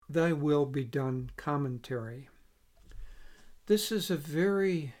Thy Will Be Done Commentary. This is a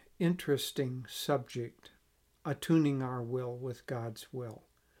very interesting subject, attuning our will with God's will.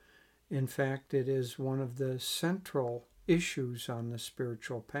 In fact, it is one of the central issues on the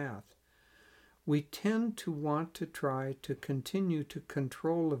spiritual path. We tend to want to try to continue to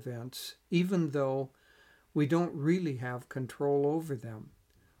control events, even though we don't really have control over them.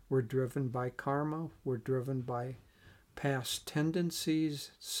 We're driven by karma, we're driven by past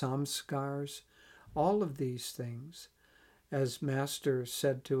tendencies, samskars, all of these things. As Master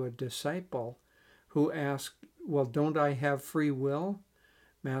said to a disciple who asked, well, don't I have free will?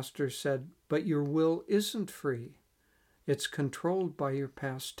 Master said, but your will isn't free. It's controlled by your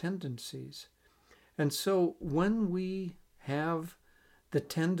past tendencies. And so when we have the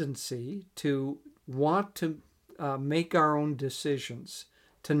tendency to want to make our own decisions,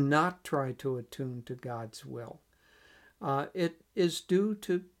 to not try to attune to God's will, it is due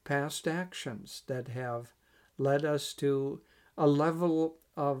to past actions that have led us to a level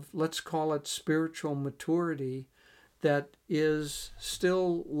of, let's call it spiritual maturity, that is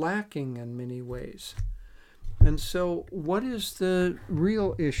still lacking in many ways. And so what is the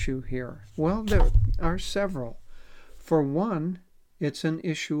real issue here? Well, there are several. For one, it's an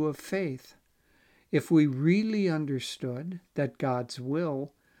issue of faith. If we really understood that God's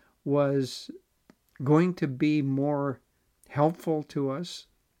will was going to be more helpful to us,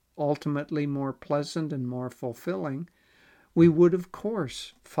 ultimately more pleasant and more fulfilling, we would of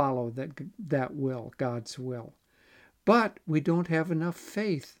course follow that will, God's will. But we don't have enough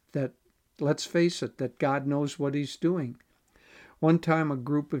faith that, let's face it, that God knows what he's doing. One time a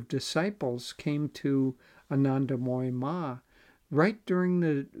group of disciples came to Anandamoy Ma right during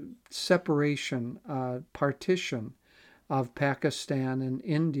the separation, partition of Pakistan and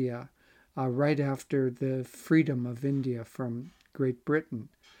India, right after the freedom of India from Great Britain.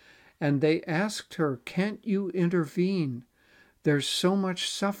 And they asked her, can't you intervene? There's so much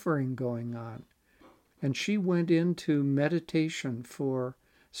suffering going on. And she went into meditation for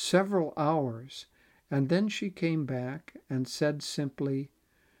several hours, and then she came back and said simply,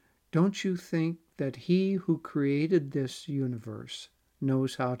 don't you think that he who created this universe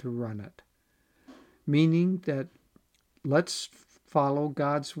knows how to run it? Meaning that let's follow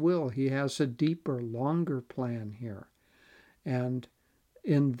God's will. He has a deeper, longer plan here. And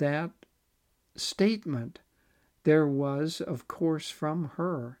in that statement, there was, of course, from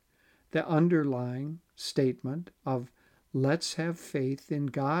her, the underlying statement of let's have faith in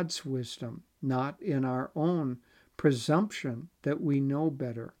God's wisdom, not in our own presumption that we know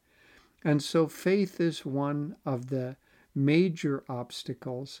better. And so faith is one of the major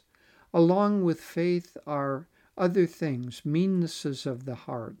obstacles. Along with faith are other things, meannesses of the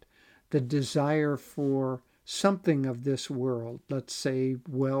heart, the desire for something of this world, let's say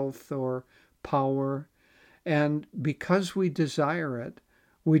wealth or power. And because we desire it,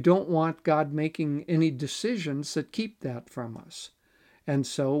 we don't want God making any decisions that keep that from us. And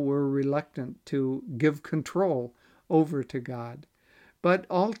so we're reluctant to give control over to God. But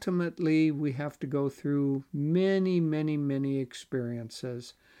ultimately, we have to go through many, many, many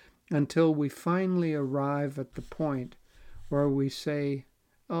experiences until we finally arrive at the point where we say,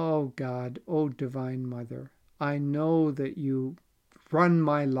 oh God, oh Divine Mother, I know that you run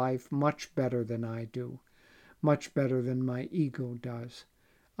my life much better than I do, much better than my ego does.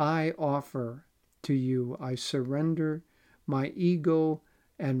 I offer to you, I surrender my ego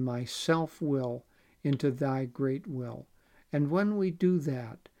and my self-will into thy great will. And when we do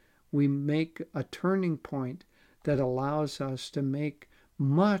that, we make a turning point that allows us to make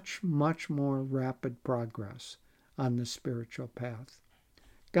much, much more rapid progress on the spiritual path.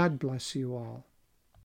 God bless you all.